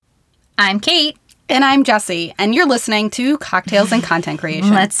I'm Kate. And I'm Jessie, and you're listening to Cocktails and Content Creation.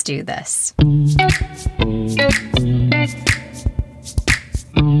 Let's do this.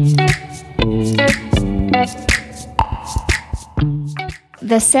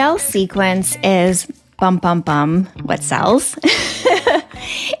 The sales sequence is bum, bum, bum, what sells?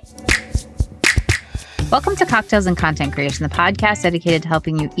 Welcome to Cocktails and Content Creation, the podcast dedicated to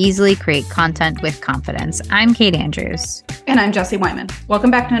helping you easily create content with confidence. I'm Kate Andrews. And I'm Jessie Wyman.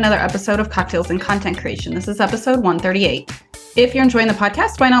 Welcome back to another episode of Cocktails and Content Creation. This is episode 138. If you're enjoying the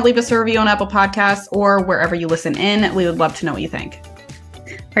podcast, why not leave us a review on Apple Podcasts or wherever you listen in? We would love to know what you think.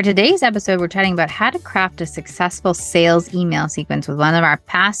 For today's episode, we're chatting about how to craft a successful sales email sequence with one of our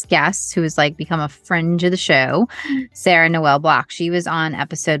past guests who has become a friend of the show, Sarah Noel Block. She was on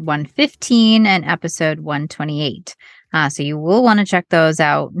episode 115 and episode 128. So you will want to check those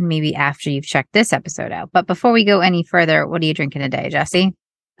out maybe after you've checked this episode out. But before we go any further, what are you drinking today, Jessie?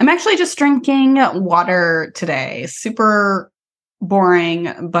 I'm actually just drinking water today. Super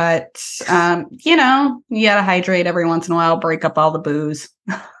boring, but you gotta hydrate every once in a while, break up all the booze.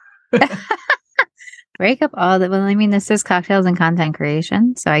 Break up all the, this is Cocktails and Content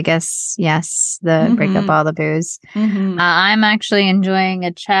Creation. So I guess, yes, break up all the booze. Mm-hmm. I'm actually enjoying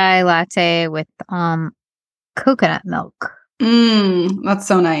a chai latte with coconut milk. That's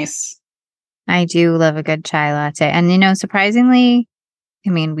so nice. I do love a good chai latte. And, surprisingly,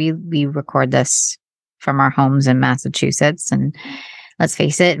 we record this from our homes in Massachusetts. And let's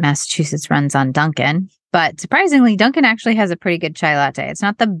face it, Massachusetts runs on Dunkin'. But surprisingly, Dunkin' actually has a pretty good chai latte. It's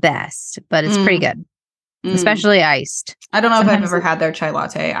not the best, but it's pretty good, especially iced. I don't know if I've ever had their chai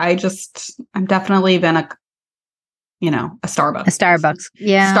latte. I'm definitely been a Starbucks. A Starbucks.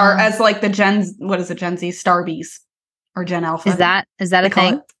 Yeah. The Gen Z Starbies or Gen Alpha. Is that a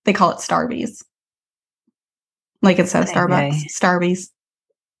thing? They call it Starbies. Like it says Starbucks. Starbies.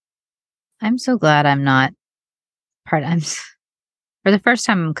 I'm so glad I'm not for the first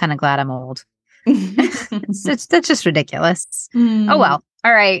time, I'm kind of glad I'm old. That's just ridiculous. Oh, well.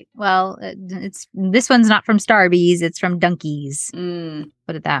 All right. Well, this one's not from Starbies. It's from Dunkies.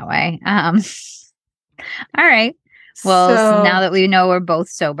 Put it that way. All right. Well, so now that we know we're both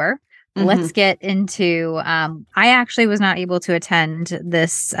sober, let's get into, I actually was not able to attend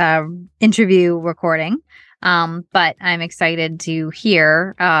this interview recording. But I'm excited to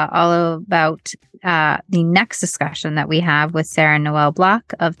hear all about the next discussion that we have with Sarah Noel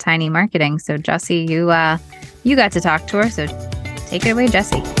Block of Tiny Marketing. So, Jessie, you got to talk to her. So, take it away,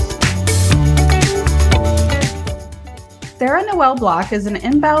 Jessie. Sarah Noel Block is an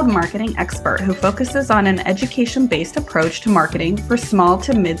inbound marketing expert who focuses on an education-based approach to marketing for small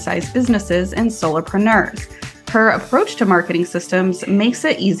to mid-sized businesses and solopreneurs. Her approach to marketing systems makes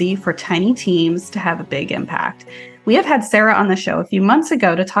it easy for tiny teams to have a big impact. We have had Sarah on the show a few months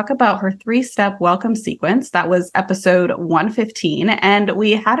ago to talk about her 3-step welcome sequence. That was episode 115. And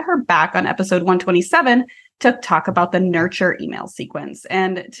we had her back on episode 127 to talk about the nurture email sequence.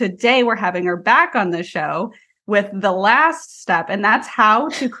 And today we're having her back on the show with the last step, and that's how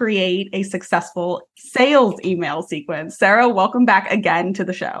to create a successful sales email sequence. Sarah, welcome back again to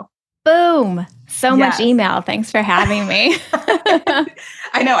the show. Boom. So much email. Thanks for having me.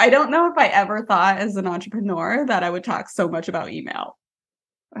 I know. I don't know if I ever thought as an entrepreneur that I would talk so much about email.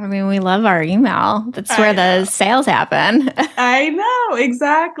 We love our email. That's where the sales happen. I know.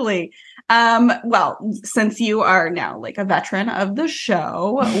 Exactly. Well, since you are now a veteran of the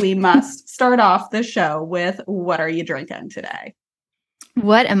show, we must start off the show with, what are you drinking today?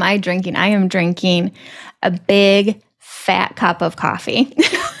 What am I drinking? I am drinking a big fat cup of coffee.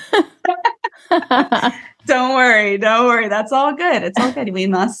 Don't worry. That's all good. It's all good. We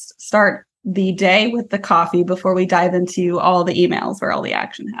must start the day with the coffee before we dive into all the emails where all the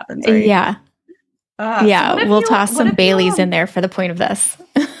action happens. Right? Yeah. So we'll toss some Baileys in there for the point of this.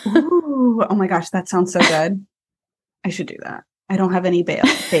 Ooh, oh my gosh, that sounds so good. I should do that. I don't have any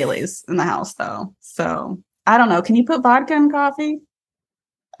Baileys in the house though. So I don't know. Can you put vodka in coffee?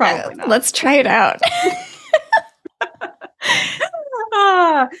 Probably not. Let's try it out.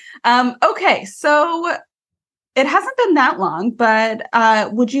 Okay, so it hasn't been that long, but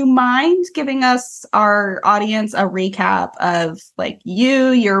would you mind giving us, our audience, a recap of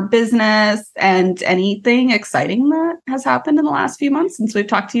your business and anything exciting that has happened in the last few months since we've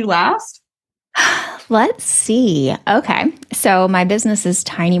talked to you last? Let's see. Okay. So my business is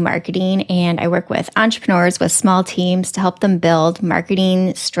Tiny Marketing, and I work with entrepreneurs with small teams to help them build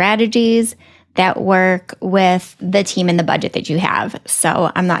marketing strategies that work with the team and the budget that you have.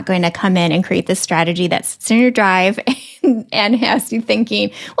 So I'm not going to come in and create this strategy that sits in your drive and has you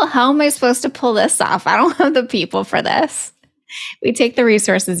thinking, well, how am I supposed to pull this off? I don't have the people for this. We take the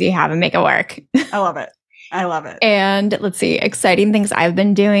resources you have and make it work. I love it. I love it. And let's see, exciting things I've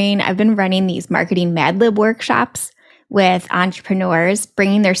been doing. I've been running these marketing Mad Lib workshops with entrepreneurs,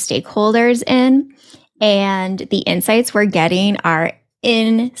 bringing their stakeholders in. And the insights we're getting are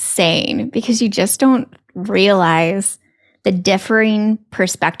insane because you just don't realize the differing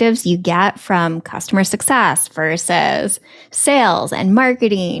perspectives you get from customer success versus sales and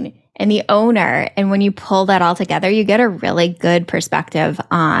marketing and the owner. And when you pull that all together, you get a really good perspective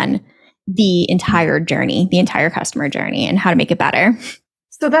on the entire journey, the entire customer journey, and how to make it better.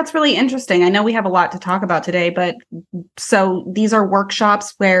 So that's really interesting. I know we have a lot to talk about today, but so these are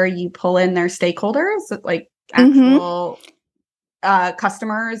workshops where you pull in their stakeholders, like actual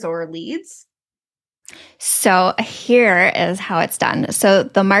customers or leads? So here is how it's done. So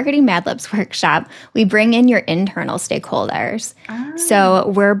the Marketing Mad Libs workshop, we bring in your internal stakeholders. So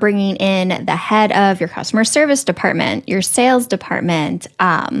we're bringing in the head of your customer service department, your sales department,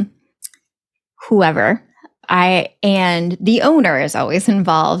 whoever. And the owner is always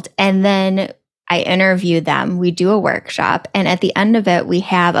involved. And then I interview them. We do a workshop. And at the end of it, we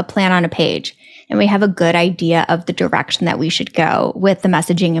have a plan on a page. And we have a good idea of the direction that we should go with the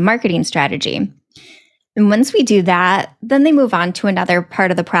messaging and marketing strategy. And once we do that, then they move on to another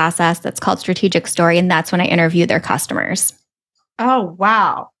part of the process that's called strategic story. And that's when I interview their customers. Oh,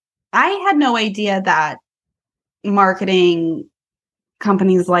 wow. I had no idea that marketing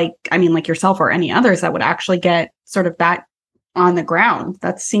companies like yourself or any others that would actually get sort of that on the ground.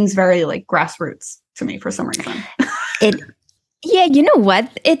 That seems very like grassroots to me for some reason. Yeah, you know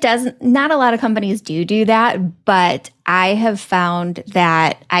what? It doesn't, not a lot of companies do that, but I have found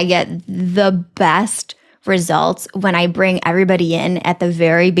that I get the best results when I bring everybody in at the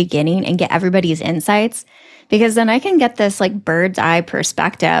very beginning and get everybody's insights, because then I can get this like bird's eye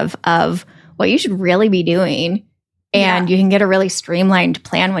perspective of what you should really be doing. And you can get a really streamlined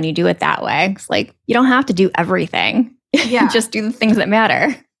plan when you do it that way. It's like, you don't have to do everything. Yeah. Just do the things that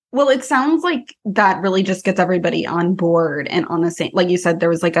matter. Well, it sounds like that really just gets everybody on board and on the same, like you said, there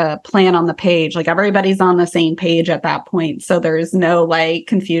was like a plan on the page, like everybody's on the same page at that point. So there's no like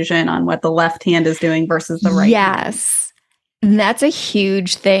confusion on what the left hand is doing versus the right. Yes. And that's a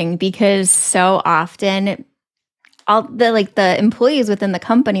huge thing because so often all the employees within the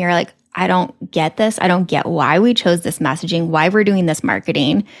company are like, I don't get this. I don't get why we chose this messaging, why we're doing this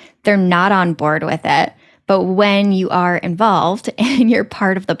marketing. They're not on board with it. But when you are involved and you're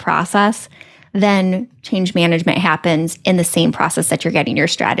part of the process, then change management happens in the same process that you're getting your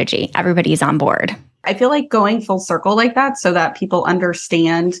strategy. Everybody's on board. I feel like going full circle like that so that people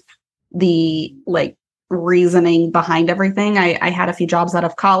understand the like reasoning behind everything. I had a few jobs out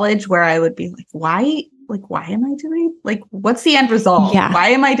of college where I would be like, why am I doing? Like, what's the end result? Yeah. Why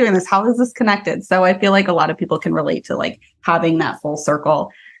am I doing this? How is this connected? So I feel like a lot of people can relate to like having that full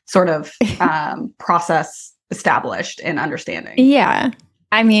circle sort of process established and understanding. Yeah.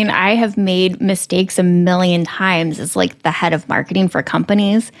 I mean, I have made mistakes a million times as like the head of marketing for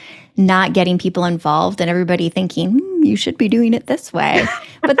companies, not getting people involved and everybody thinking, you should be doing it this way.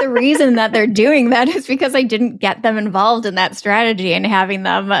 But the reason that they're doing that is because I didn't get them involved in that strategy and having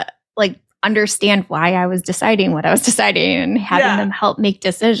them like understand why I was deciding what I was deciding and having them help make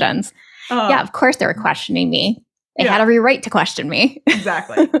decisions. Yeah, of course they were questioning me. They had every right to question me.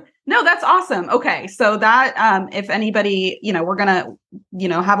 Exactly. No, that's awesome. Okay. So that, if anybody, we're going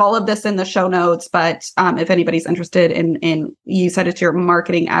to, have all of this in the show notes, but if anybody's interested in, you said it's your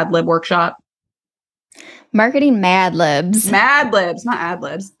marketing ad lib workshop. Marketing Mad Libs. Mad Libs, not ad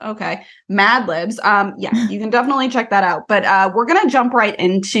libs. Okay. Mad Libs. Yeah, you can definitely check that out. But we're going to jump right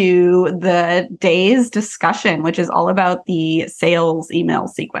into the day's discussion, which is all about the sales email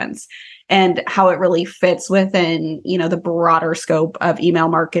sequence and how it really fits within, the broader scope of email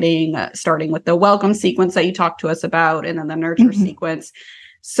marketing, starting with the welcome sequence that you talked to us about, and then the nurture sequence.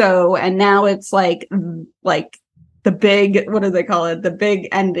 So, and now it's like the big, what do they call it? The big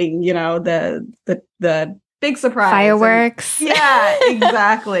ending, the big surprise. Fireworks. Yeah,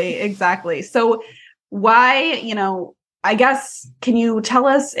 exactly. So why, I guess, can you tell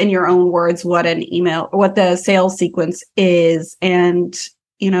us in your own words what the sales sequence is? And,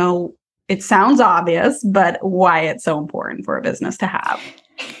 it sounds obvious, but why it's so important for a business to have?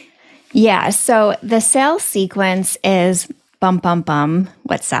 Yeah. So the sales sequence is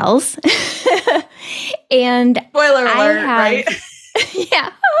what sells. And spoiler alert, right?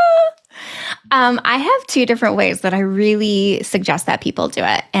 Yeah. I have two different ways that I really suggest that people do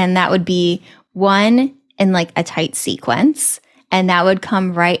it. And that would be one in like a tight sequence. And that would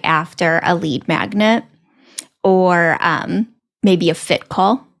come right after a lead magnet or maybe a fit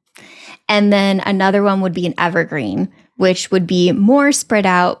call. And then another one would be an evergreen which would be more spread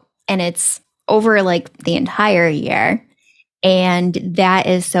out, and it's over like the entire year. And that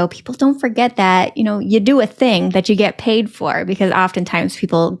is so people don't forget that, you do a thing that you get paid for, because oftentimes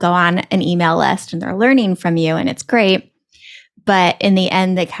people go on an email list and they're learning from you and it's great. But in the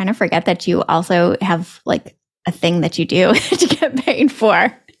end, they kind of forget that you also have like a thing that you do to get paid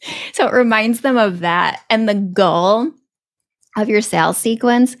for. So it reminds them of that. And the goal of your sales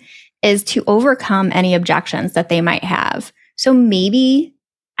sequence is to overcome any objections that they might have. So maybe,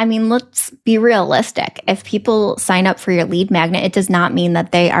 let's be realistic. If people sign up for your lead magnet, it does not mean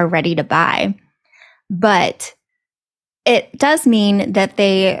that they are ready to buy. But it does mean that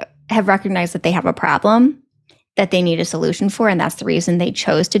they have recognized that they have a problem that they need a solution for. And that's the reason they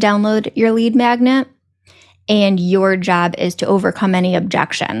chose to download your lead magnet. And your job is to overcome any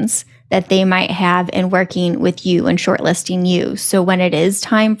objections that they might have in working with you and shortlisting you. So when it is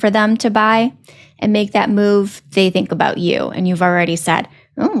time for them to buy and make that move, they think about you. And you've already said,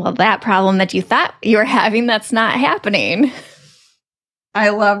 oh, well, that problem that you thought you were having, that's not happening. I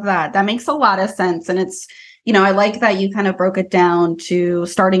love that. That makes a lot of sense. And it's, I like that you kind of broke it down to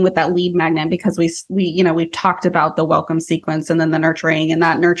starting with that lead magnet, because we've talked about the welcome sequence and then the nurturing, and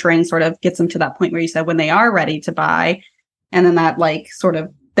that nurturing sort of gets them to that point where you said when they are ready to buy. And then that sort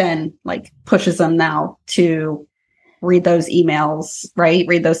of then pushes them now to read those emails, right?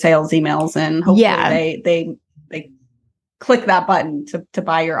 Read those sales emails, and hopefully they click that button to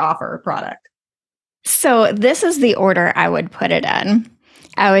buy your offer or product. So this is the order I would put it in.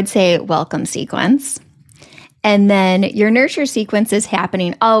 I would say welcome sequence. And then your nurture sequence is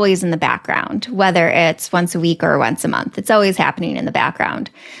happening always in the background, whether it's once a week or once a month. It's always happening in the background.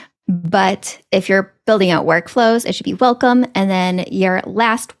 But if you're building out workflows, it should be welcome. And then your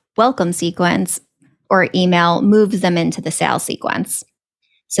last welcome sequence or email moves them into the sales sequence.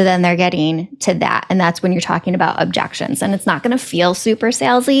 So then they're getting to that. And that's when you're talking about objections. And it's not going to feel super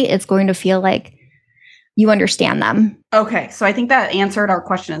salesy. It's going to feel like you understand them. Okay. So I think that answered our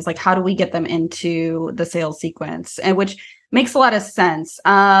question, is how do we get them into the sales sequence? And which makes a lot of sense.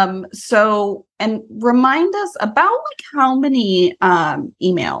 And remind us about how many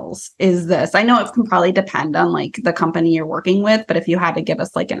emails is this? I know it can probably depend on the company you're working with, but if you had to give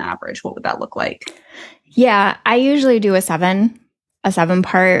us an average, what would that look like? Yeah, I usually do a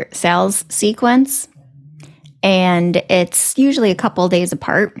 7-part sales sequence, and it's usually a couple days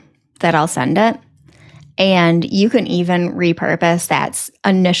apart that I'll send it. And you can even repurpose that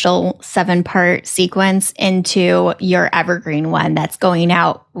initial 7-part sequence into your evergreen one that's going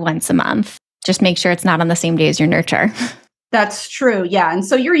out once a month. Just make sure it's not on the same day as your nurture. That's true. Yeah. And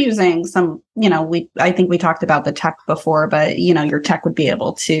so you're using some, I think we talked about the tech before, but your tech would be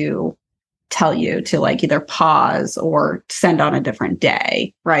able to tell you to either pause or send on a different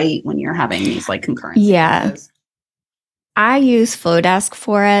day, right? When you're having these concurrent sequences. I use Flowdesk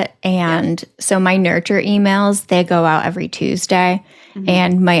for it. And so my nurture emails, they go out every Tuesday. Mm-hmm.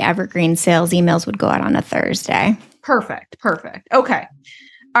 And my evergreen sales emails would go out on a Thursday. Perfect. Okay.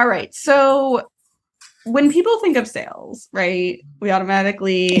 All right. So when people think of sales, right, we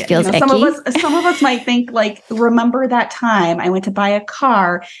automatically, it feels icky. Some of us might think remember that time I went to buy a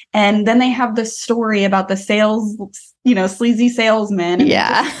car, and then they have this story about the sales, sleazy salesman.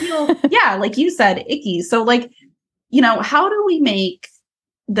 And like you said, icky. So how do we make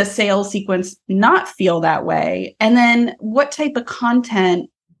the sales sequence not feel that way? And then what type of content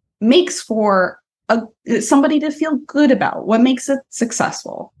makes for somebody to feel good about? What makes it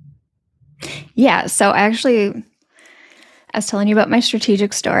successful? Yeah. So actually, I was telling you about my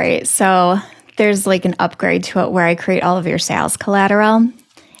strategic story. So there's an upgrade to it where I create all of your sales collateral.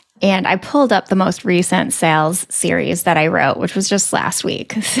 And I pulled up the most recent sales series that I wrote, which was just last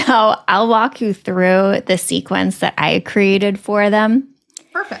week. So I'll walk you through the sequence that I created for them.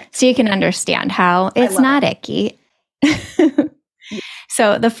 Perfect. So you can understand how it's not icky.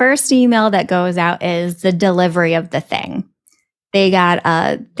 So the first email that goes out is the delivery of the thing.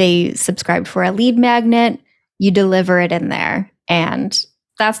 They subscribed for a lead magnet. You deliver it in there. And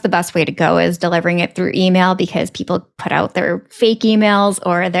that's the best way to go, is delivering it through email, because people put out their fake emails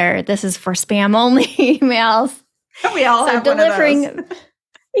or this is for spam only emails. We all have delivering, one of those.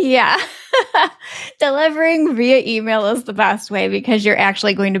 Yeah. Delivering via email is the best way, because you're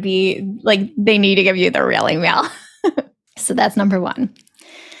actually going to be they need to give you the real email. So that's number 1,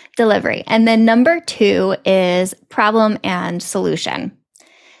 delivery. And then number 2 is problem and solution.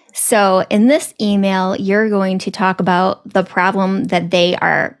 So in this email, you're going to talk about the problem that they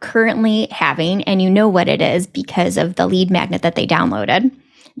are currently having, and you know what it is because of the lead magnet that they downloaded.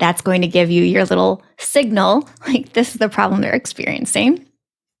 That's going to give you your little signal, this is the problem they're experiencing.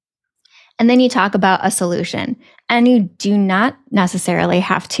 And then you talk about a solution. And you do not necessarily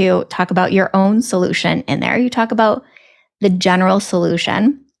have to talk about your own solution in there. You talk about the general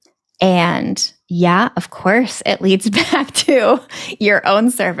solution. And yeah, of course, it leads back to your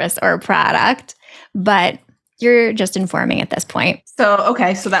own service or product, but you're just informing at this point. So,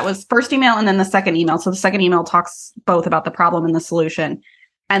 okay. So that was first email and then the second email. So the second email talks both about the problem and the solution.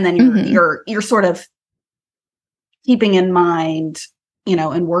 And then you're sort of keeping in mind,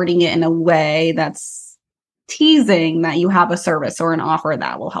 and wording it in a way that's teasing that you have a service or an offer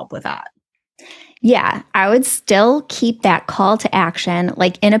that will help with that. Yeah, I would still keep that call to action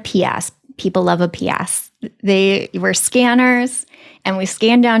like in a PS. People love a PS. We're scanners and we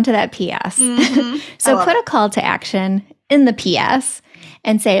scan down to that PS. Mm-hmm. So put a call to action in the PS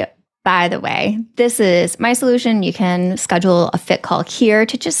and say, by the way, this is my solution. You can schedule a fit call here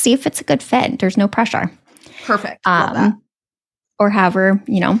to just see if it's a good fit. There's no pressure. Perfect. Love that. Or however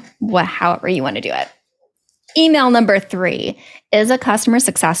you want to do it. Email number 3 is a customer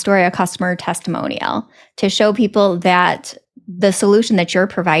success story, a customer testimonial to show people that the solution that you're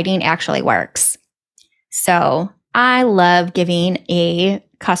providing actually works. So I love giving a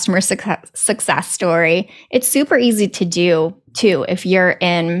customer success story. It's super easy to do too if you're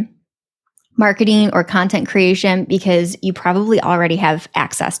in marketing or content creation because you probably already have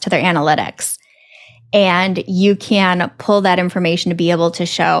access to their analytics. And you can pull that information to be able to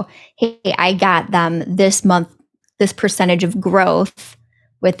show, hey, I got them this month, this percentage of growth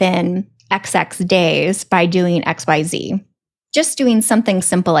within XX days by doing XYZ. Just doing something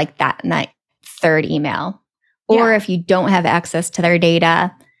simple like that in that third email. Or if you don't have access to their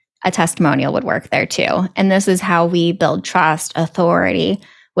data, a testimonial would work there too. And this is how we build trust, authority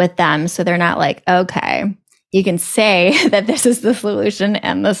with them. So they're not like, okay, you can say that this is the solution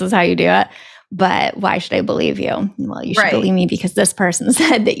and this is how you do it. But why should I believe you? Well, you should believe me because this person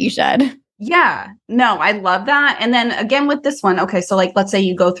said that you should. Yeah, no, I love that. And then again with this one, okay, so like let's say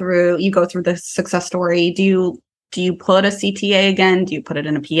you go through the success story. Do you put a CTA again? Do you put it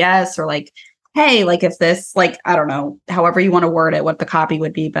in a PS or like, hey, like if this, like, I don't know, however you want to word it, what the copy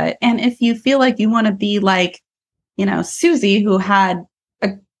would be. And if you feel like you want to be like, Susie, who had a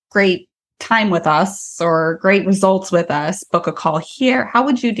great time with us or great results with us, book a call here. How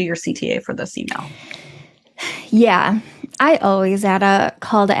would you do your CTA for this email? Yeah, I always add a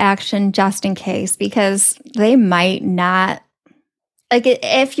call to action just in case because they might not, like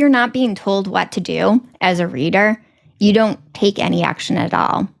if you're not being told what to do as a reader, you don't take any action at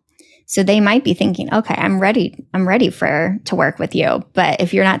all. So they might be thinking, okay, I'm ready to work with you. But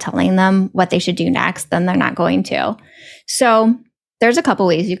if you're not telling them what they should do next, then they're not going to. So there's a couple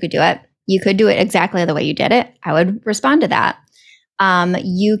ways you could do it. You could do it exactly the way you did it. I would respond to that.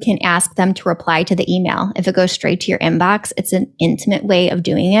 You can ask them to reply to the email. If it goes straight to your inbox, it's an intimate way of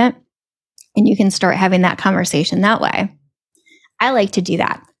doing it. And you can start having that conversation that way. I like to do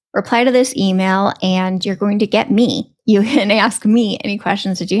that. Reply to this email and you're going to get me. You can ask me any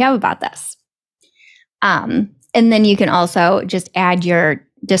questions that you have about this. And then you can also just add your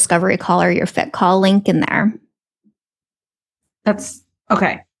discovery call or your fit call link in there. That's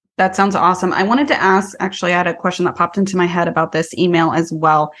okay. That sounds awesome. I wanted to ask, actually, I had a question that popped into my head about this email as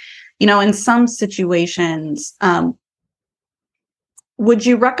well. In some situations, would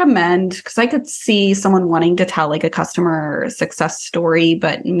you recommend, because I could see someone wanting to tell like a customer success story,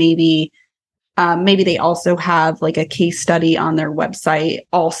 but maybe they also have like a case study on their website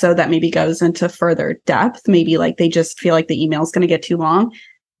also that maybe goes into further depth. Maybe like they just feel like the email is going to get too long.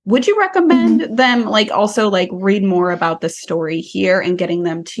 Would you recommend them like also like read more about the story here and getting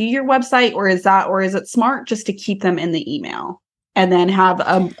them to your website? Or is it smart just to keep them in the email and then have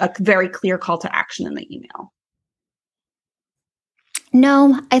a very clear call to action in the email?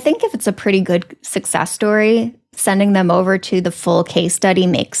 No, I think if it's a pretty good success story, sending them over to the full case study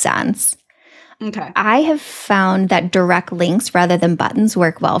makes sense. Okay. I have found that direct links rather than buttons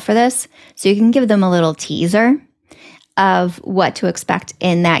work well for this. So you can give them a little teaser of what to expect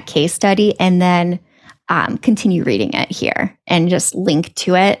in that case study and then continue reading it here and just link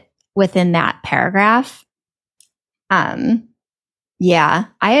to it within that paragraph. Yeah,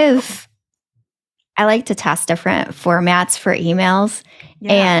 I like to test different formats for emails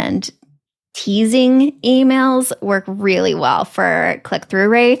and teasing emails work really well for click-through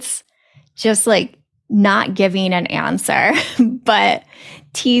rates. Just like not giving an answer, but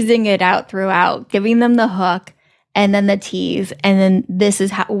teasing it out throughout, giving them the hook and then the tease. And then this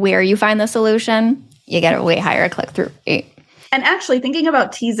is where you find the solution. You get a way higher click-through rate. And actually thinking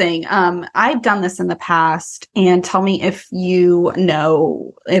about teasing, I've done this in the past, and tell me if you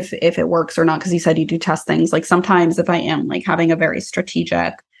know if it works or not, because you said you do test things. Like sometimes if I am like having a very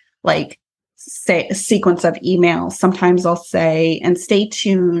strategic, like sequence of emails. Sometimes I'll say, and stay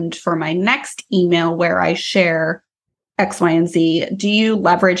tuned for my next email where I share X, Y, and Z. Do you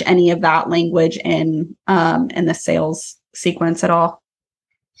leverage any of that language in the sales sequence at all?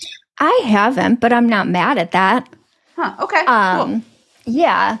 I haven't, but I'm not mad at that. Huh. Okay. Cool.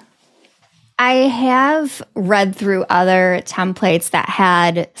 Yeah. I have read through other templates that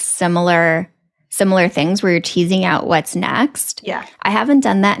had similar things where you're teasing out what's next. Yeah. I haven't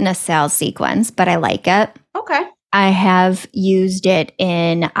done that in a sales sequence, but I like it. Okay. I have used it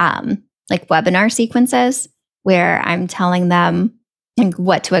in like webinar sequences where I'm telling them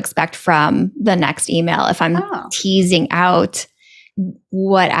what to expect from the next email. If I'm teasing out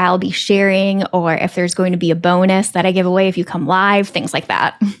what I'll be sharing, or if there's going to be a bonus that I give away if you come live, things like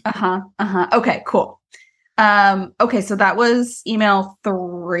that. Okay, cool. Okay, so that was email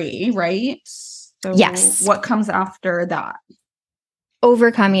 3, right? So yes. What comes after that?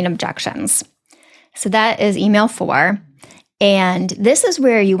 Overcoming objections. So that is email 4. And this is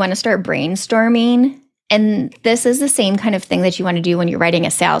where you want to start brainstorming. And this is the same kind of thing that you want to do when you're writing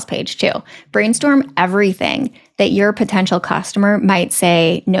a sales page too. Brainstorm everything that your potential customer might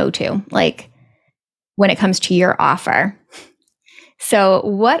say no to, like when it comes to your offer. So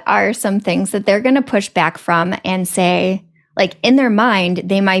what are some things that they're going to push back from and say, like in their mind,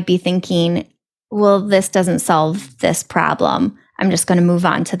 they might be thinking, well, this doesn't solve this problem. I'm just going to move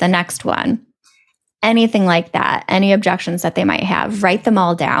on to the next one. Anything like that, any objections that they might have, write them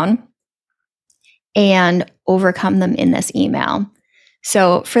all down and overcome them in this email.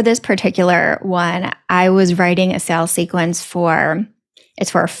 So for this particular one, I was writing a sales sequence for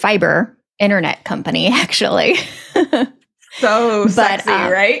a fiber internet company, actually. So sexy,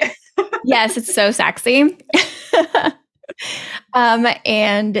 right? Yes, it's so sexy.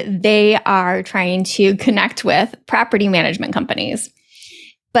 And they are trying to connect with property management companies.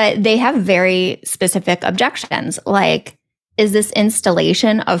 But they have very specific objections, like, is this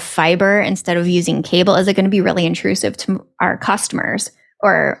installation of fiber instead of using cable, is it going to be really intrusive to our customers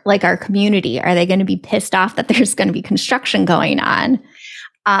or like our community? Are they going to be pissed off that there's going to be construction going on?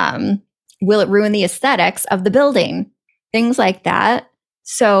 Will it ruin the aesthetics of the building? Things like that.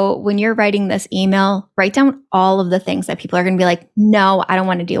 So when you're writing this email, write down all of the things that people are going to be like, no, I don't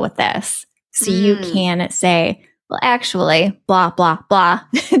want to deal with this. So you can say, well, actually, blah, blah, blah.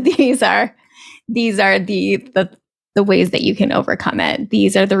 These are the ways that you can overcome it.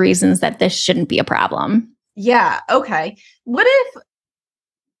 These are the reasons that this shouldn't be a problem. Yeah. Okay.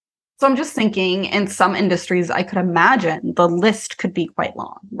 So I'm just thinking in some industries, I could imagine the list could be quite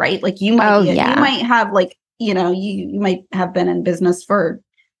long, right? Like you might have like, you might have been in business for,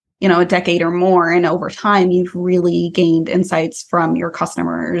 a decade or more. And over time, you've really gained insights from your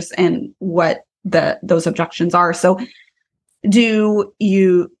customers and what those objections are. So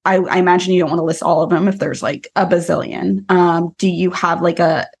I imagine you don't want to list all of them if there's like a bazillion. Do you have like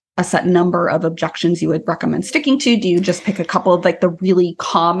a set number of objections you would recommend sticking to? Do you just pick a couple of like the really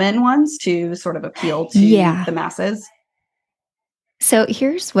common ones to sort of appeal to the masses? So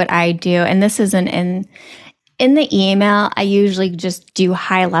here's what I do. And this isn't in the email. I usually just do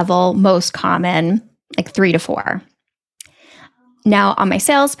high level, most common, like 3 to 4. Now on my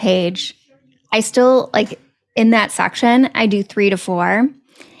sales page, I still like in that section, I do 3 to 4.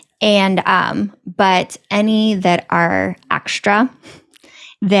 And, but any that are extra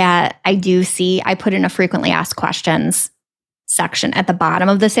that I do see, I put in a frequently asked questions section at the bottom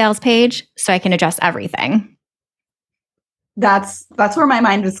of the sales page so I can address everything. That's where my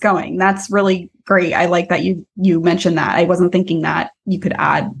mind was going. That's really great. I like that you mentioned that. I wasn't thinking that you could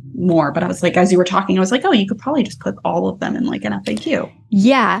add more, but I was like, as you were talking, I was like, oh, you could probably just put all of them in like an FAQ.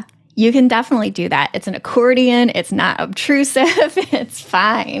 Yeah. You can definitely do that. It's an accordion. It's not obtrusive. It's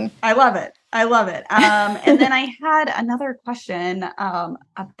fine. I love it. And then I had another question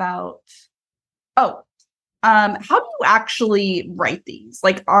about, how do you actually write these?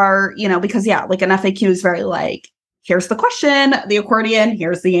 Like because like an FAQ is very like, here's the question, the accordion,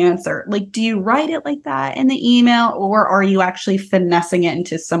 here's the answer. Like, do you write it like that in the email, or are you actually finessing it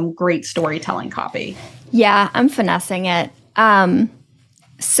into some great storytelling copy? Yeah, I'm finessing it.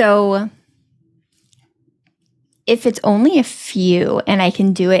 So if it's only a few and I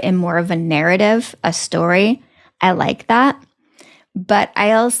can do it in more of a narrative, a story, I like that. But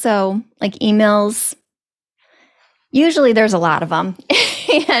I also like emails. Usually there's a lot of them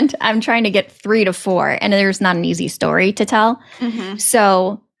and I'm trying to get 3 to 4 and there's not an easy story to tell. Mm-hmm.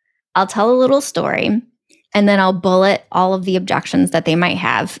 So I'll tell a little story and then I'll bullet all of the objections that they might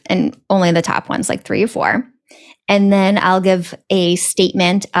have, and only the top ones, like 3 or 4. And then I'll give a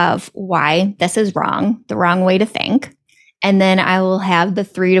statement of why this is wrong, the wrong way to think. And then I will have the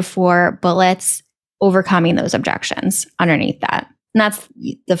 3 to 4 bullets overcoming those objections underneath that. And that's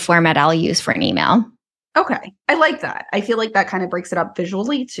the format I'll use for an email. Okay. I like that. I feel like that kind of breaks it up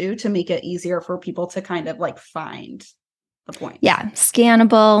visually too, to make it easier for people to kind of like find the point. Yeah.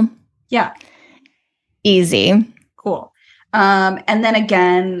 Scannable. Yeah. Easy. Cool. And then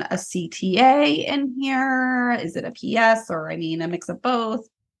again, a CTA in here. Is it a PS or a mix of both?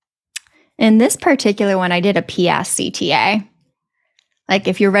 In this particular one, I did a PS CTA. Like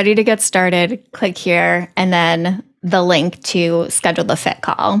if you're ready to get started, click here and then the link to schedule the fit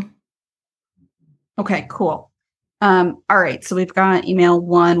call. Okay, cool. All right. So we've got email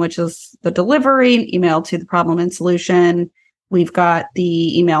 1, which is the delivery, email 2, the problem and solution. We've got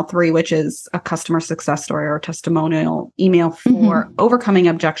the email 3, which is a customer success story or testimonial. Email 4, overcoming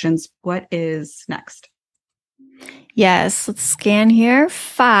objections. What is next? Yes, let's scan here.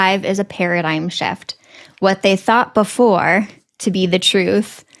 5 is a paradigm shift. What they thought before to be the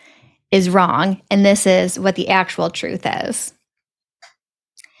truth is wrong, and this is what the actual truth is.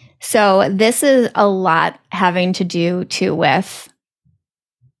 So this is a lot having to do too with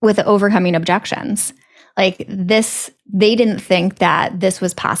overcoming objections. Like this, they didn't think that this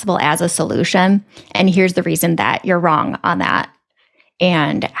was possible as a solution, and here's the reason that you're wrong on that,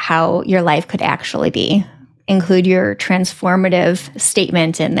 and how your life could actually be. Include your transformative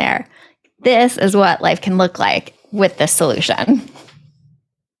statement in there. This is what life can look like with this solution.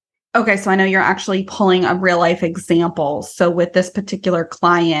 Okay, so I know you're actually pulling a real life example. So with this particular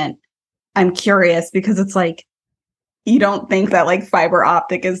client, I'm curious because it's like, you don't think that like fiber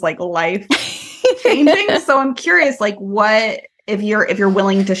optic is like life changing. So I'm curious, like what, if you're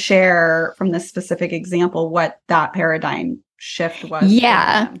willing to share from this specific example, what that paradigm shift was.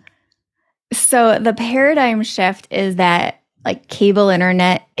 Yeah. So the paradigm shift is that like cable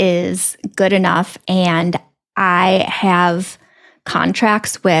internet is good enough, and I have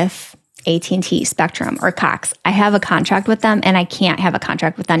contracts with AT&T, Spectrum, or Cox. I have a contract with them, and I can't have a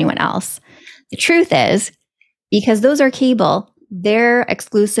contract with anyone else. The truth is, because those are cable, their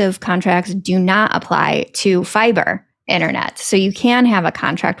exclusive contracts do not apply to fiber internet. So you can have a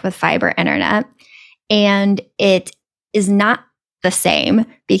contract with fiber internet, and it is not the same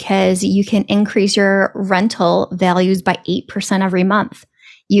because you can increase your rental values by 8% every month.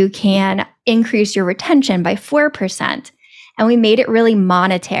 You can increase your retention by 4%. And we made it really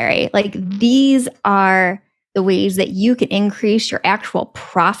monetary. Like these are the ways that you can increase your actual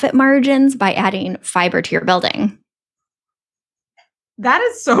profit margins by adding fiber to your building. That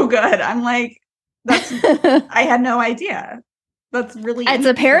is so good. I'm like, that's, I had no idea. That's really, it's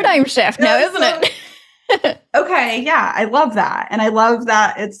a paradigm shift now, isn't it? Okay. Yeah. I love that. And I love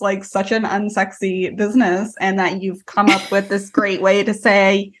that it's like such an unsexy business and that you've come up with this great way to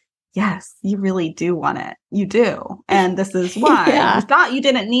say, yes, you really do want it. You do. And this is why. Yeah. You thought you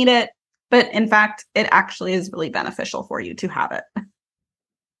didn't need it, but in fact, it actually is really beneficial for you to have it.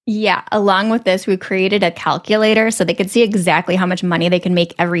 Yeah. Along with this, we created a calculator so they could see exactly how much money they can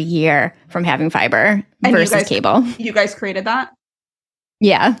make every year from having fiber versus cable. You guys created that?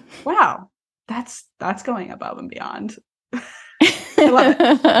 Yeah. Wow. That's going above and beyond. I love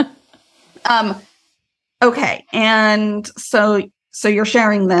it. Okay. And so you're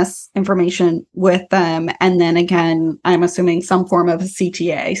sharing this information with them. And then again, I'm assuming some form of a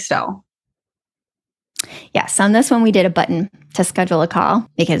CTA still. Yes. On this one, we did a button to schedule a call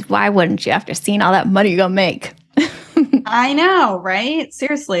because why wouldn't you after seeing all that money you're going to make? I know, right?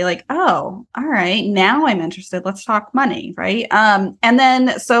 Seriously, like, oh, all right. Now I'm interested. Let's talk money, right? And then,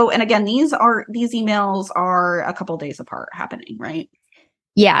 and again, these emails are a couple days apart happening, right?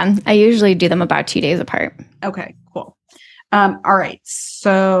 Yeah. I usually do them about 2 days apart. Okay, cool. All right.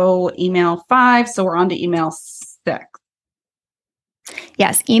 So email 5. So we're on to email 6.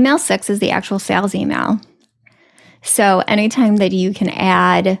 Yes. Email 6 is the actual sales email. So anytime that you can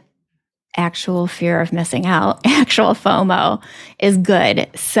add actual fear of missing out, actual FOMO is good.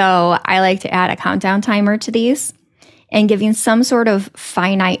 So I like to add a countdown timer to these and giving some sort of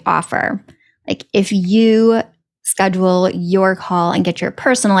finite offer. Like if you schedule your call and get your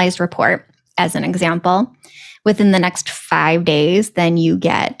personalized report, as an example, within the next 5 days, then you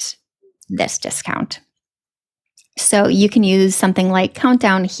get this discount. So you can use something like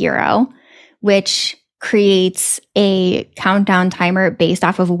Countdown Hero, which creates a countdown timer based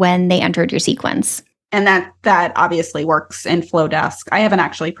off of when they entered your sequence. And that obviously works in Flowdesk. I haven't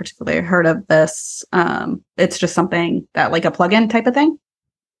actually particularly heard of this. It's just something that like a plugin type of thing?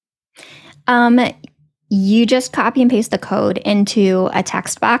 You just copy and paste the code into a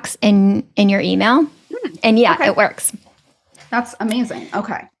text box in your email. And yeah, okay. It works. That's amazing.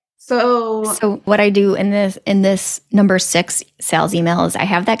 Okay. So what I do in this number 6 sales email is I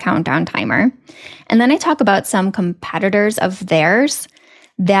have that countdown timer. And then I talk about some competitors of theirs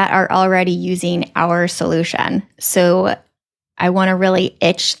that are already using our solution. So I want to really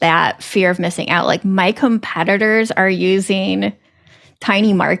itch that fear of missing out. Like, my competitors are using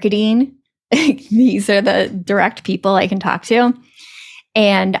Tiny Marketing. These are the direct people I can talk to.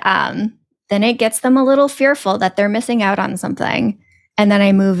 And then it gets them a little fearful that they're missing out on something. And then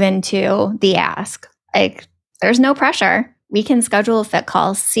I move into the ask. Like, there's no pressure. We can schedule a fit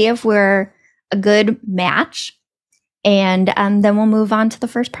call, see if we're a good match, and then we'll move on to the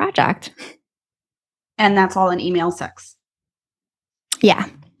first project. And that's all in email 6. Yeah.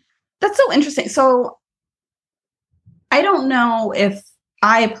 That's so interesting. So I don't know if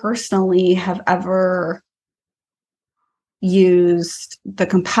I personally have ever used the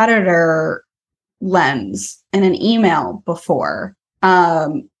competitor lens in an email before.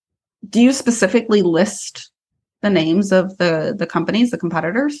 Do you specifically list the names of the companies, the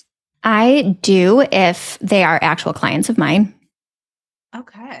competitors? I do if they are actual clients of mine.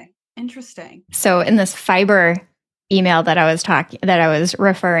 Okay. Interesting. So in this fiber email that I was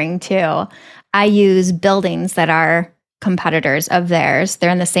referring to, I use buildings that are competitors of theirs. They're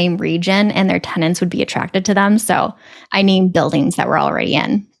in the same region and their tenants would be attracted to them. So I named buildings that we're already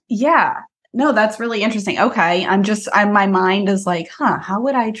in. Yeah. No, that's really interesting. Okay. My mind is like, how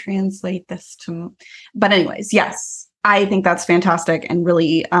would I translate this to, but anyways, yes, I think that's fantastic and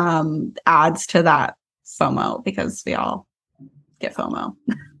really adds to that FOMO, because we all get FOMO.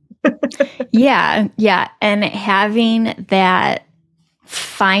 Yeah. And having that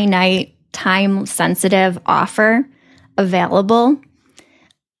finite, time sensitive offer available.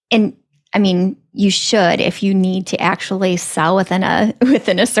 And I mean, you should, if you need to actually sell within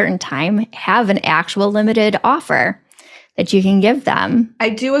a certain time, have an actual limited offer that you can give them. I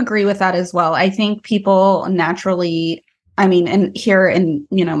do agree with that as well. I think people naturally, and here in,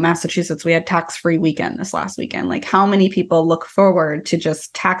 Massachusetts, we had tax-free weekend this last weekend. Like, how many people look forward to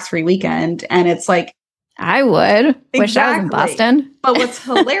just tax-free weekend? And it's like, I would. Wish I was in Boston. But what's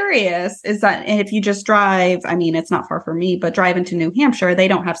hilarious is that if you just drive, it's not far from me, but drive into New Hampshire, they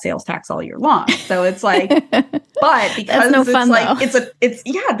don't have sales tax all year long. So it's like, but because no fun,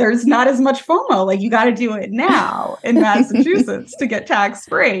 there's not as much FOMO. Like, you got to do it now in Massachusetts to get tax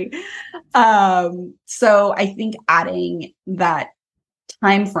free. So I think adding that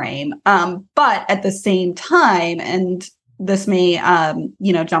time frame, but at the same time, and this may,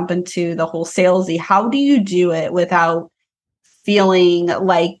 jump into the whole salesy. How do you do it without feeling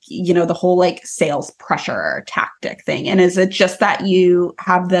like, the whole like sales pressure tactic thing? And is it just that you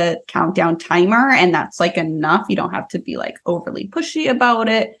have the countdown timer and that's like enough? You don't have to be like overly pushy about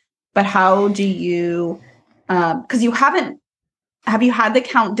it. But how do you, because have you had the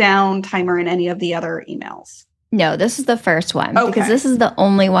countdown timer in any of the other emails? No, this is the first one, because this is the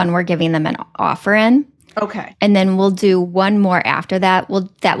only one we're giving them an offer in. Okay. And then we'll do one more after that.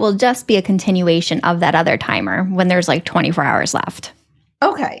 That will just be a continuation of that other timer when there's like 24 hours left.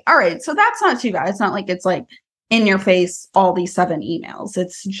 Okay. All right. So that's not too bad. It's not like it's like in your face, all these 7 emails.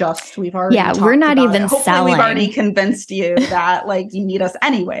 It's just, we've already we're not even Hopefully selling. We've already convinced you that like you need us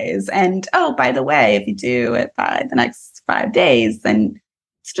anyways. And by the way, if you do it by the next 5 days, then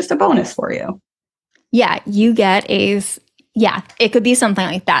it's just a bonus for you. Yeah. You get it could be something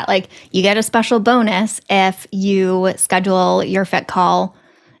like that. Like, you get a special bonus if you schedule your fit call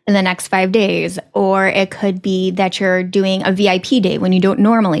in the next 5 days, or it could be that you're doing a VIP day when you don't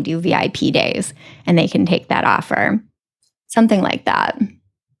normally do VIP days, and they can take that offer. Something like that.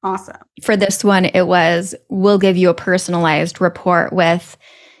 Awesome. For this one, it was, we'll give you a personalized report with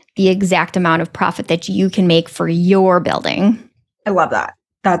the exact amount of profit that you can make for your building. I love that.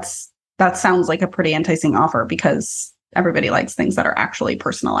 That sounds like a pretty enticing offer, because everybody likes things that are actually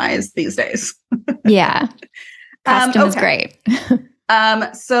personalized these days. Yeah. Custom is great.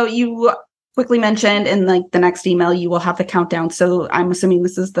 So you quickly mentioned in like the next email, you will have the countdown. So I'm assuming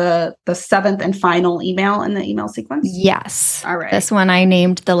this is the 7th and final email in the email sequence? Yes. All right. This one I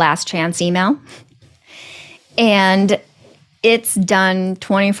named the last chance email. And it's done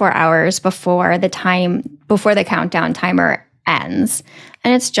 24 hours before the countdown timer ends.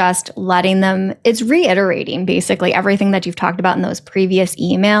 And it's just it's reiterating basically everything that you've talked about in those previous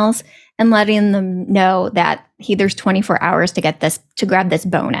emails, and letting them know that there's 24 hours to grab this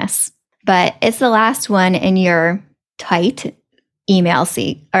bonus. But it's the last one in your tight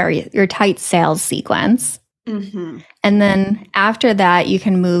your tight sales sequence. Mm-hmm. And then after that, you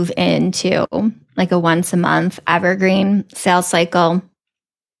can move into like a once a month evergreen sales cycle,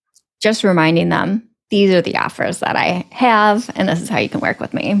 just reminding them these are the offers that I have, and this is how you can work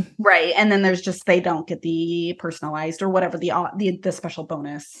with me. Right. And then there's just, they don't get the personalized or whatever the special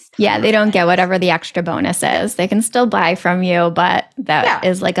bonus. Yeah, they don't get whatever the extra bonus is. They can still buy from you, but that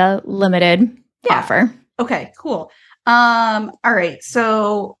is like a limited offer. Okay, cool. All right.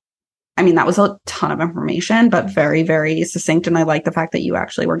 So, I mean, that was a ton of information, but very, very succinct. And I like the fact that you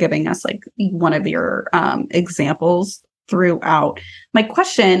actually were giving us like one of your examples throughout. My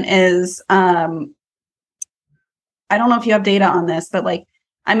question is, I don't know if you have data on this, but like,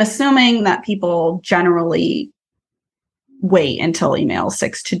 I'm assuming that people generally wait until email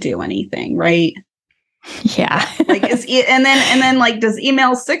 6 to do anything, right? Yeah. Like, and then like, does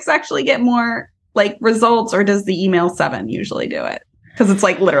email 6 actually get more like results, or does the email 7 usually do it? Because it's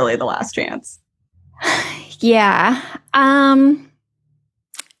like literally the last chance. Yeah.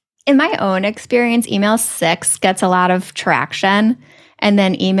 In my own experience, email 6 gets a lot of traction, and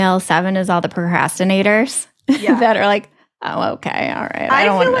then email 7 is all the procrastinators that are like, oh, okay, all right. I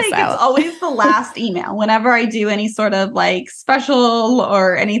don't want to miss out. It's always the last email whenever I do any sort of like special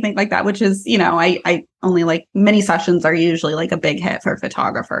or anything like that, which is, I only like mini sessions are usually like a big hit for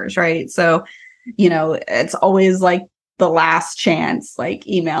photographers, right? So, it's always like the last chance like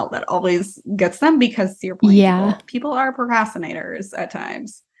email that always gets them, because to your point, people are procrastinators at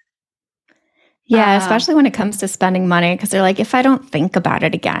times. Yeah, especially when it comes to spending money, because they're like, if I don't think about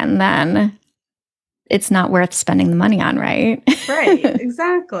it again, then it's not worth spending the money on, right? Right.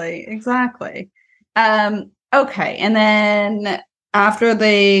 Exactly. Okay. And then after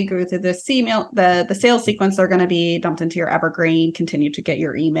they go through this email, the sales sequence, they're going to be dumped into your evergreen, continue to get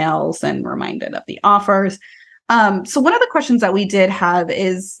your emails and reminded of the offers. So one of the questions that we did have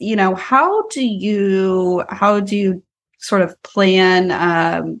is, how do you sort of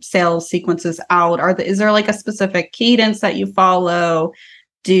plan sales sequences out? Is there like a specific cadence that you follow?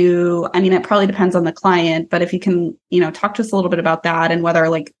 It probably depends on the client, but if you can, talk to us a little bit about that and whether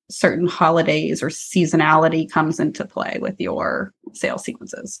like certain holidays or seasonality comes into play with your sales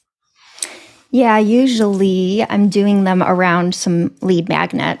sequences. Yeah, usually I'm doing them around some lead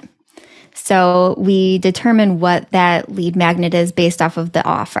magnet. So we determine what that lead magnet is based off of the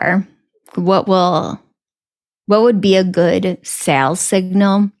offer. What would be a good sales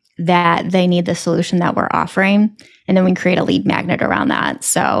signal that they need the solution that we're offering? And then we create a lead magnet around that.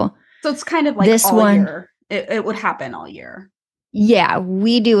 So it's kind of like this all year. It would happen all year. Yeah,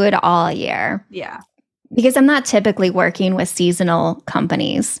 we do it all year. Yeah. Because I'm not typically working with seasonal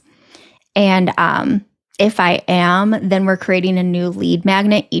companies. And if I am, then we're creating a new lead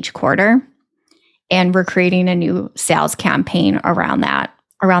magnet each quarter. And we're creating a new sales campaign around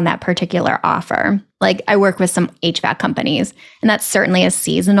that particular offer. Like I work with some HVAC companies, and that's certainly a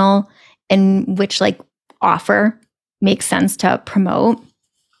seasonal in which like offer makes sense to promote,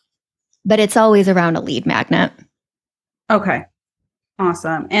 but it's always around a lead magnet. Okay.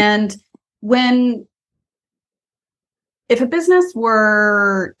 Awesome. And if a business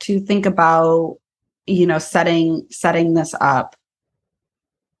were to think about, setting this up,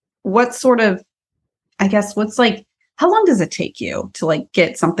 what's how long does it take you to like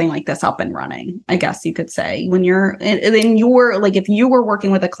get something like this up and running? I guess you could say when you're in your, like, if you were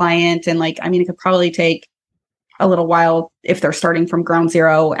working with a client and like, it could probably take a little while if they're starting from ground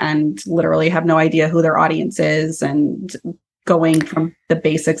zero and literally have no idea who their audience is and going from the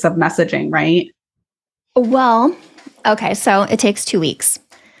basics of messaging, right? Well, okay. So it takes 2 weeks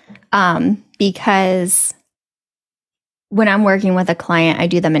because when I'm working with a client, I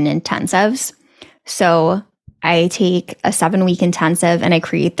do them in intensives. So I take a 7-week intensive and I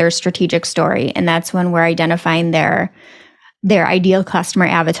create their strategic story. And that's when we're identifying their ideal customer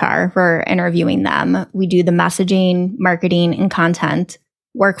avatar. We're interviewing them. We do the messaging, marketing, and content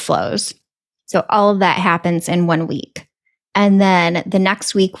workflows. So all of that happens in 1 week. And then the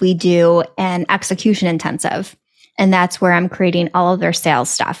next week we do an execution intensive. And that's where I'm creating all of their sales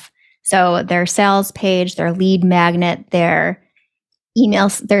stuff. So their sales page, their lead magnet, their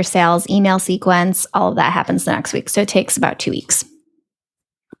emails, their sales email sequence, all of that happens the next week. So it takes about 2 weeks.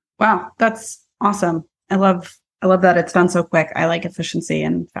 Wow, that's awesome. I love that it's done so quick. I like efficiency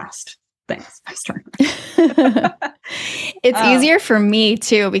and fast things. Faster. It's easier for me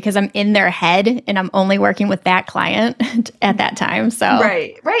too, because I'm in their head and I'm only working with that client at that time. So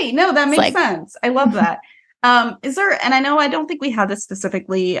right. No, that makes sense. I love that. Is there, and I know I don't think we had this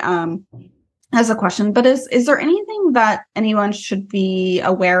specifically as a question, but is there anything that anyone should be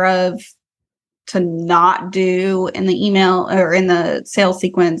aware of to not do in the email or in the sales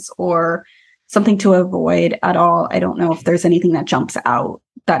sequence, or something to avoid at all? I don't know if there's anything that jumps out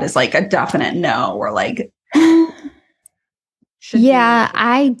that is like a definite no, or like. Yeah,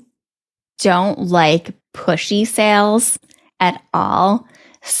 I don't like pushy sales at all.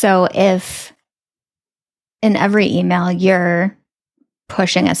 So if in every email you're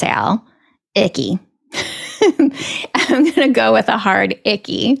pushing a sale, icky. I'm going to go with a hard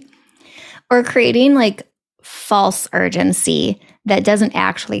icky. Or creating like false urgency that doesn't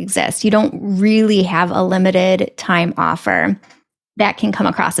actually exist. You don't really have a limited time offer. That can come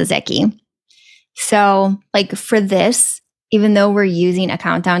across as icky. So like for this, even though we're using a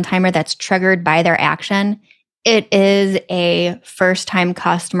countdown timer that's triggered by their action, it is a first-time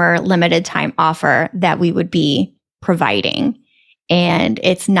customer limited time offer that we would be providing. And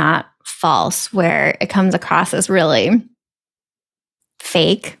it's not false where it comes across as really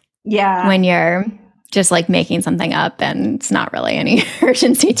fake. Yeah. When you're just like making something up and it's not really any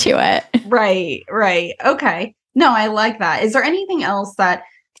urgency to it. Right. Okay. No, I like that. Is there anything else that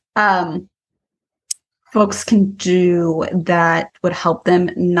folks can do that would help them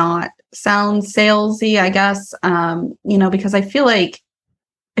not sound salesy, I guess? Because I feel like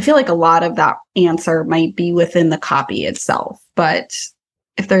a lot of that answer might be within the copy itself. But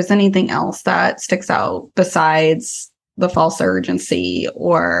if there's anything else that sticks out besides the false urgency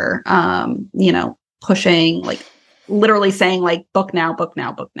or, pushing, like literally saying like book now.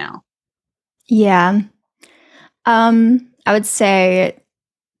 Yeah. I would say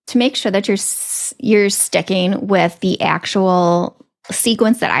to make sure that you're sticking with the actual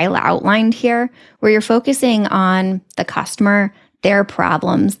sequence that I outlined here, where you're focusing on the customer, their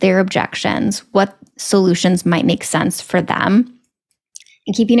problems, their objections, what solutions might make sense for them,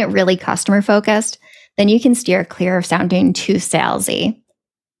 and keeping it really customer focused, then you can steer clear of sounding too salesy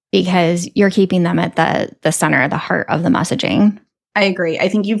because you're keeping them at the center, the heart of the messaging. I agree. I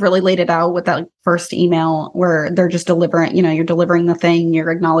think you've really laid it out with that first email where they're just delivering, you're delivering the thing,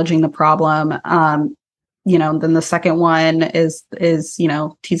 you're acknowledging the problem. Then the second one is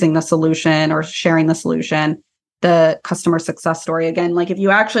teasing the solution or sharing the solution, the customer success story. Again, like if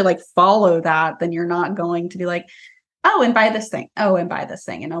you actually like follow that, then you're not going to be like, oh, and buy this thing. Oh, and buy this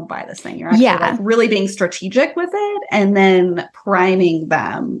thing. And oh, buy this thing. You're actually like really being strategic with it and then priming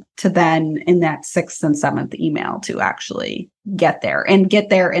them to then in that 6th and 7th email to actually get there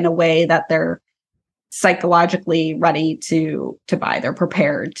in a way that they're psychologically ready to buy. They're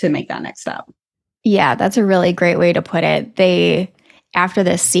prepared to make that next step. Yeah, that's a really great way to put it. After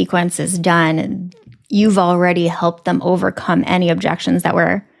this sequence is done, you've already helped them overcome any objections that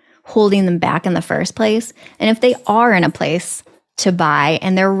were holding them back in the first place. And if they are in a place to buy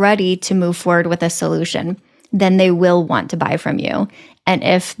and they're ready to move forward with a solution, then they will want to buy from you. And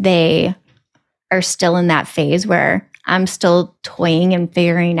if they are still in that phase where I'm still toying and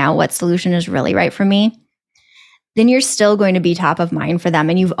figuring out what solution is really right for me, then you're still going to be top of mind for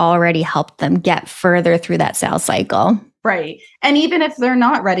them. And you've already helped them get further through that sales cycle. Right. And even if they're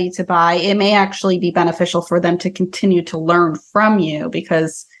not ready to buy, it may actually be beneficial for them to continue to learn from you,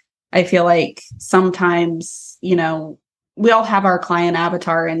 because I feel like sometimes, we all have our client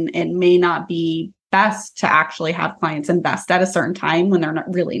avatar, and it may not be best to actually have clients invest at a certain time when they're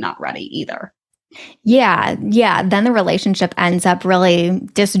not ready either. Yeah. Then the relationship ends up really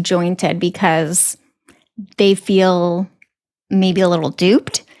disjointed because they feel maybe a little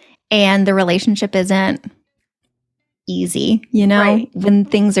duped and the relationship isn't easy, Right. When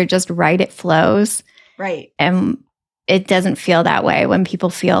things are just right, it flows. Right. And it doesn't feel that way when people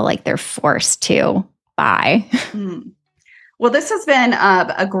feel like they're forced to buy. Well, this has been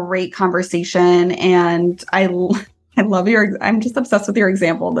a great conversation, and I love I'm just obsessed with your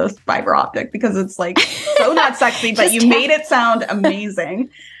example of those fiber optic, because it's like so not sexy, but you made it sound amazing.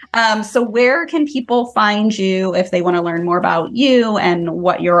 So where can people find you if they want to learn more about you and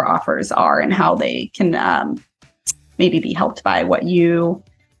what your offers are and how they can maybe be helped by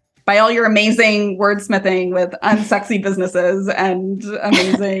by all your amazing wordsmithing with unsexy businesses and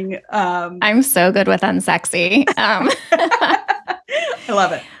amazing. I'm so good with unsexy. I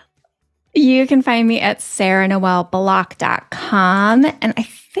love it. You can find me at sarahnoelblock.com. And I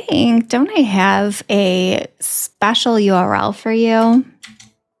think, don't I have a special URL for you?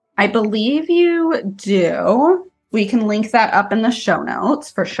 I believe you do. We can link that up in the show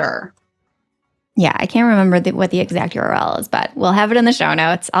notes for sure. Yeah, I can't remember what the exact URL is, but we'll have it in the show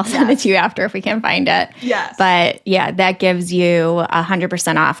notes. I'll send it to you after if we can find it. Yes. But yeah, that gives you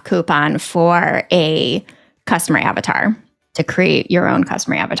 100% off coupon for a customer avatar, to create your own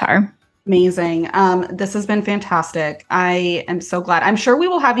customer avatar. Amazing. This has been fantastic. I am so glad. I'm sure we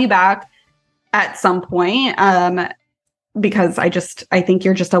will have you back at some point. Because I think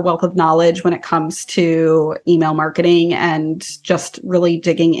you're just a wealth of knowledge when it comes to email marketing and just really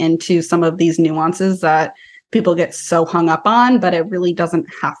digging into some of these nuances that people get so hung up on, but it really doesn't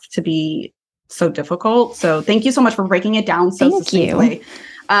have to be so difficult. So thank you so much for breaking it down so succinctly.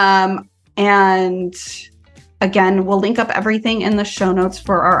 And again, we'll link up everything in the show notes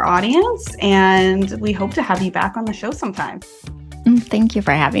for our audience, and we hope to have you back on the show sometime. Thank you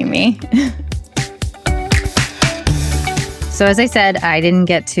for having me. So as I said, I didn't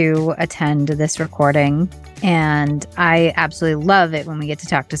get to attend this recording, and I absolutely love it when we get to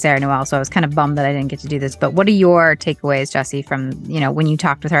talk to Sarah Noel. So I was kind of bummed that I didn't get to do this. But what are your takeaways, Jessie, from, when you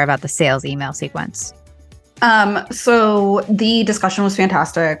talked with her about the sales email sequence? So the discussion was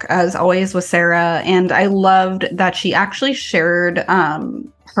fantastic, as always, with Sarah. And I loved that she actually shared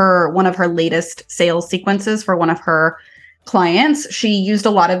one of her latest sales sequences for one of her clients. She used a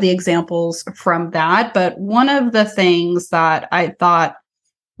lot of the examples from that. But one of the things that I thought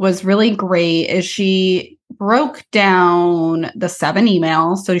was really great is she broke down the 7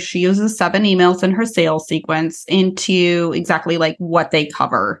 emails. So she uses 7 emails in her sales sequence into exactly like what they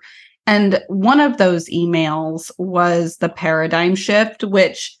cover. And one of those emails was the paradigm shift,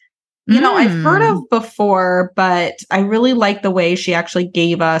 which, I've heard of before, but I really like the way she actually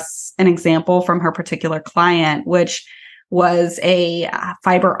gave us an example from her particular client, which was a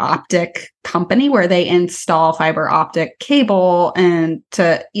fiber optic company where they install fiber optic cable and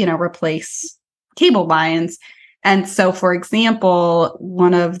to, replace cable lines. And so, for example,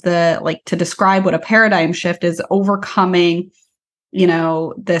 one of the, to describe what a paradigm shift is, overcoming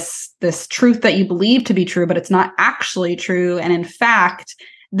this truth that you believe to be true, but it's not actually true. And in fact,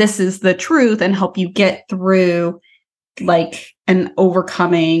 this is the truth, and help you get through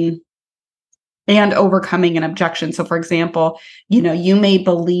overcoming an objection. So for example, you may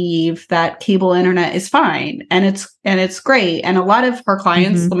believe that cable internet is fine and it's great. And a lot of her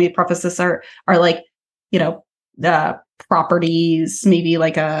clients, let me preface this, are like, the properties, maybe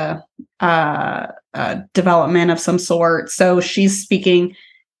like a development of some sort. So she's speaking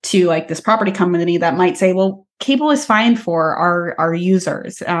to this property company that might say, well, cable is fine for our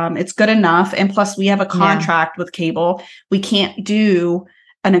users. It's good enough. And plus we have a contract with cable. We can't do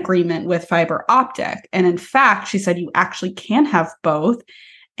an agreement with fiber optic. And in fact, she said, you actually can have both.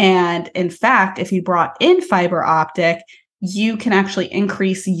 And in fact, if you brought in fiber optic, you can actually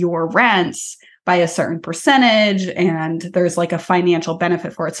increase your rents by a certain percentage, and there's a financial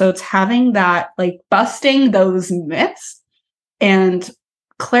benefit for it. So it's having that, busting those myths and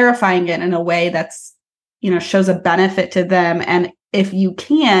clarifying it in a way that's, shows a benefit to them. And if you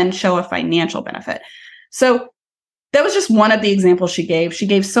can, show a financial benefit. So that was just one of the examples she gave. She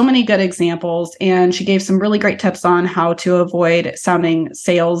gave so many good examples, and she gave some really great tips on how to avoid sounding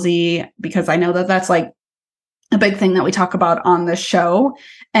salesy, because I know that that's a big thing that we talk about on the show.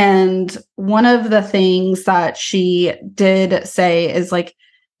 And one of the things that she did say is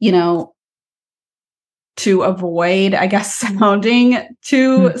to avoid, I guess, sounding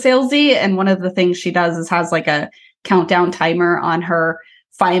too salesy. And one of the things she does is has a countdown timer on her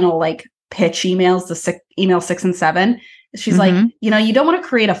final pitch emails, the email 6 and 7. She's you don't want to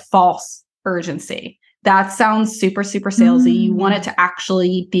create a false urgency. That sounds super, super salesy. You want it to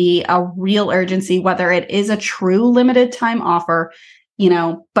actually be a real urgency, whether it is a true limited time offer,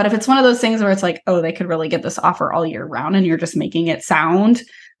 but if it's one of those things where it's they could really get this offer all year round, and you're just making it sound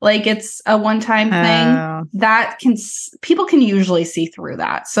like it's a one-time thing, people can usually see through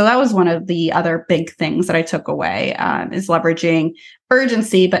that. So that was one of the other big things that I took away, is leveraging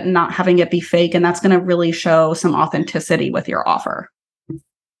urgency, but not having it be fake. And that's going to really show some authenticity with your offer.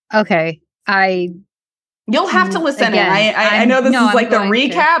 Okay. You'll have to listen in. I know this is the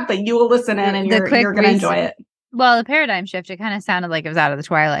recap, but you will listen in, and you're going to enjoy it. Well, the paradigm shift, it kind of sounded like it was out of the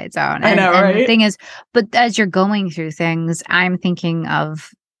Twilight Zone. I know, right? And the thing is, but as you're going through things, I'm thinking of,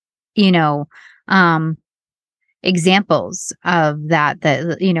 examples of that,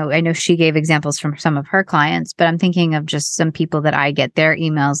 I know she gave examples from some of her clients, but I'm thinking of just some people that I get their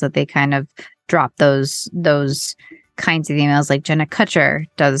emails that they kind of drop those kinds of emails, like Jenna Kutcher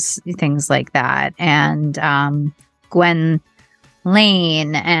does things like that. And Gwen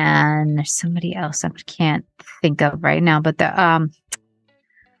Lane, and there's somebody else I can't think of right now, but the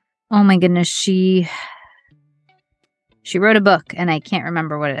oh my goodness, she wrote a book and I can't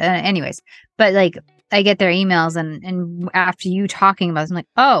remember what it anyways, but I get their emails, and after you talking about it, I'm like,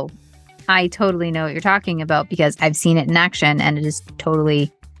 oh, I totally know what you're talking about, because I've seen it in action and it is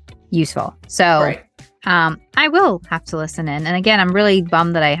totally useful. So right. I will have to listen in. And again, I'm really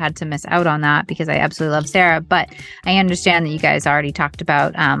bummed that I had to miss out on that, because I absolutely love Sarah, but I understand that you guys already talked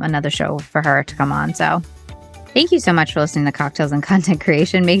about another show for her to come on. So thank you so much for listening to Cocktails and Content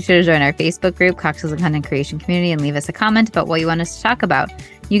Creation. Make sure to join our Facebook group, Cocktails and Content Creation Community, and leave us a comment about what you want us to talk about.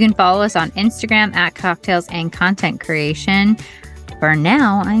 You can follow us on Instagram at Cocktails and Content Creation. For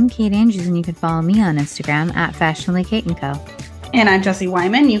now, I'm Kate Andrews, and you can follow me on Instagram at Fashionably Kate & Co. And I'm Jessie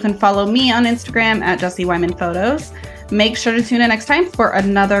Wyman. You can follow me on Instagram at Jessie Wyman Photos. Make sure to tune in next time for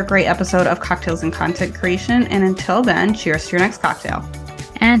another great episode of Cocktails and Content Creation. And until then, cheers to your next cocktail.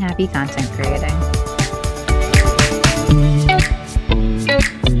 And happy content creating.